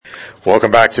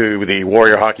Welcome back to the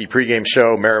Warrior Hockey pregame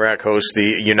show. Merrimack hosts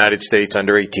the United States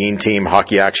Under-18 team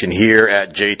hockey action here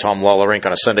at J. Thom Lawler Rink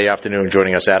on a Sunday afternoon.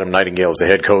 Joining us, Adam Nightingale is the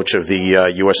head coach of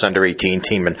the U.S. Under-18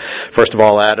 team. And first of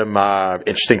all, Adam,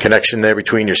 interesting connection there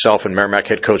between yourself and Merrimack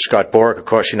head coach Scott Borek. Of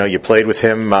course, you know, you played with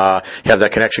him. You have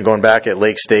that connection going back at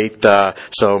Lake State, so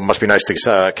it must be nice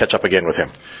to catch up again with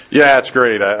him. Yeah, it's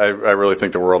great. I really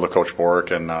think the world of Coach Borek,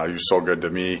 and he was so good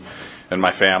to me and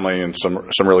my family, and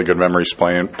some really good memories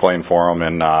playing for him,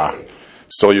 and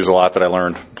still use a lot that I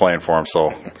learned playing for him.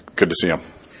 So good to see him.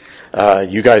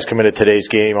 You guys committed today's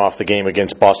game off the game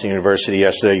against Boston University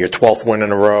yesterday. Your 12th win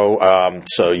in a row.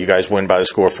 So you guys win by the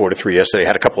score of 4-3 yesterday.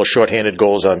 Had a couple of shorthanded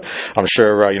goals. I'm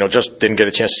sure just didn't get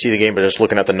a chance to see the game, but just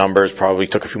looking at the numbers, probably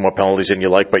took a few more penalties than you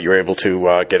like, but you were able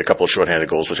to get a couple of shorthanded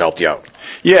goals, which helped you out.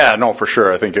 Yeah, no, for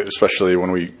sure. I think especially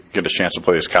when we get a chance to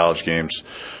play these college games,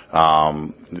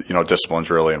 discipline's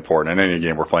really important in any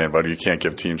game we're playing, but you can't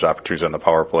give teams opportunities on the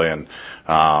power play. And,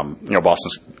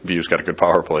 Boston's Vu's got a good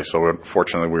power play, so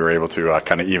fortunately we were able to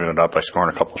kind of even it up by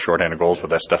scoring a couple of shorthanded goals, but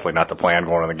that's definitely not the plan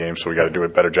going into the game, so we got to do a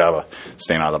better job of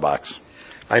staying out of the box.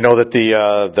 I know that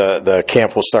the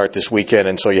camp will start this weekend,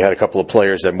 and so you had a couple of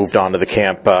players that moved on to the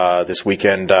camp this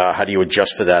weekend. How do you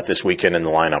adjust for that this weekend in the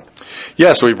lineup?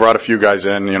 Yeah, so we brought a few guys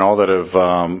in, that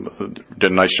have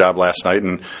did a nice job last night,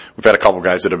 and we've had a couple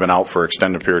guys that have been out for an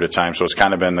extended period of time. So it's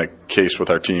kind of been the case with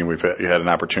our team. We've had an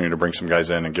opportunity to bring some guys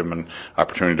in and give them an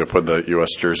opportunity to put the U.S.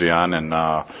 jersey on, and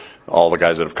all the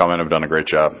guys that have come in have done a great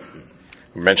job.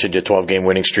 You mentioned your 12-game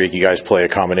winning streak. You guys play a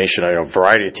combination of a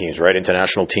variety of teams, right?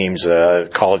 International teams,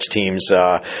 college teams,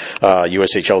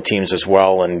 USHL teams as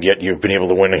well, and yet you've been able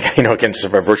to win, against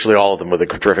virtually all of them with a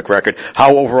terrific record.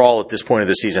 How overall at this point of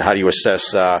the season, how do you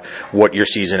assess what your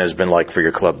season has been like for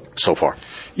your club so far?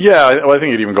 Yeah, I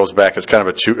think it even goes back. It's kind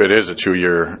of it is a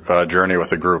 2-year journey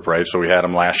with the group, right? So we had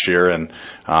them last year, and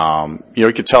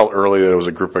you could tell early that it was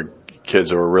a group of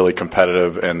kids that were really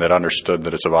competitive and that understood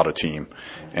that it's about a team.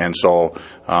 And so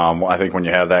I think when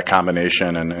you have that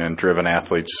combination and driven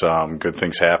athletes, good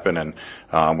things happen. And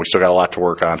we still got a lot to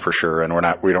work on for sure. And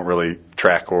we don't really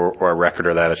track or record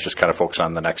or that. It's just kind of focus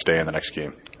on the next day and the next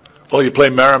game. Well, you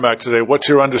play Merrimack today. What's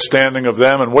your understanding of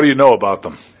them, and what do you know about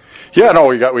them? Yeah, no,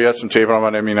 we had some tape on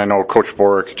them. I mean, I know Coach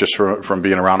Borek just from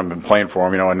being around him and playing for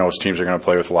him. I know his teams are going to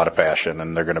play with a lot of passion,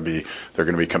 and they're going to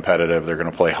be competitive. They're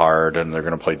going to play hard, and they're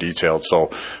going to play detailed.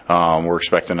 So we're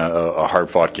expecting a hard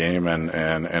fought game and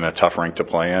a tough rink to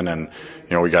play in. And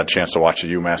we got a chance to watch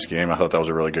the UMass game. I thought that was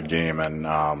a really good game. And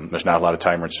there's not a lot of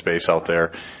time or space out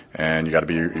there, and you got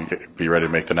to be ready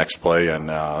to make the next play. And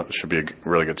it should be a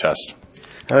really good test.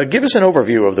 Give us an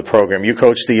overview of the program. You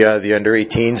coach the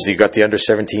under-18s. You got the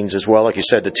under-17s as well. Like you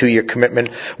said, the 2-year commitment.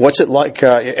 What's it like?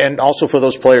 And also for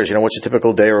those players, what's a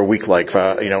typical day or a week like?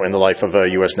 In the life of a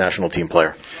U.S. national team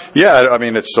player. Yeah, I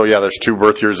mean, there's 2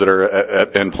 birth years that are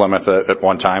in Plymouth at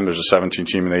one time. There's a 17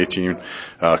 team and the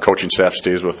 18. Coaching staff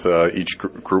stays with each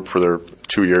group for their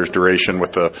 2 years duration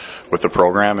with the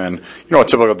program. And a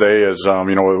typical day is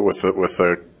with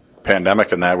the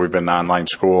pandemic and that, we've been online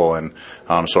school, and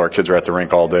so our kids are at the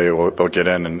rink all day. They'll get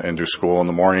in and do school in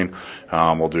the morning.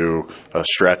 We'll do a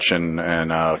stretch and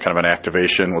kind of an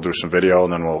activation. We'll do some video,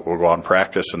 and then we'll go out and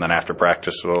practice, and then after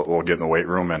practice we'll get in the weight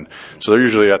room. And so they're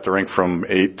usually at the rink from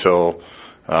 8 till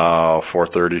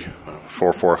 4:30,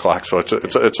 4 o'clock. So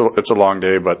it's a long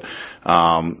day, but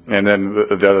and then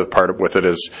the other part with it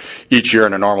is each year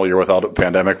in a normal year without a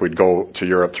pandemic, we'd go to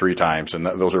Europe 3 times, and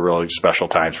those are really special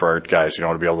times for our guys,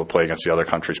 to be able to play against the other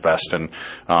country's best. And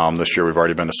this year we've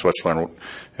already been to Switzerland,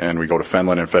 and we go to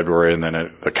Finland in February, and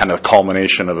then the kind of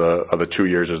culmination of the 2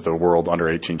 years is the World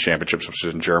Under-18 Championships, which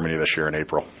is in Germany this year in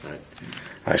April.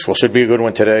 Nice. Well, should be a good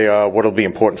one today. What will be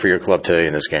important for your club today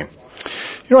in this game?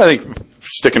 I think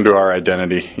sticking to our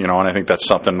identity, and I think that's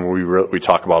something we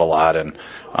talk about a lot, and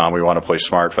we want to play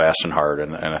smart, fast, and hard.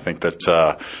 And I think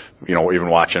that, even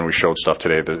watching, we showed stuff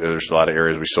today that there's a lot of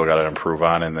areas we still got to improve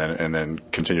on, and then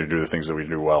continue to do the things that we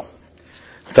do well.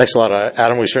 Thanks a lot,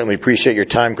 Adam. We certainly appreciate your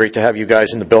time. Great to have you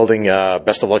guys in the building.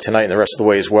 Best of luck tonight and the rest of the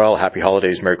way as well. Happy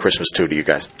holidays. Merry Christmas, too, to you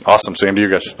guys. Awesome. Same to you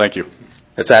guys. Thank you.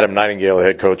 That's Adam Nightingale,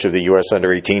 head coach of the U.S.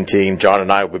 Under-18 team. John and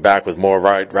I will be back with more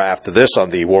right after this on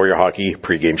the Warrior Hockey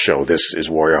pregame show. This is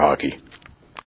Warrior Hockey.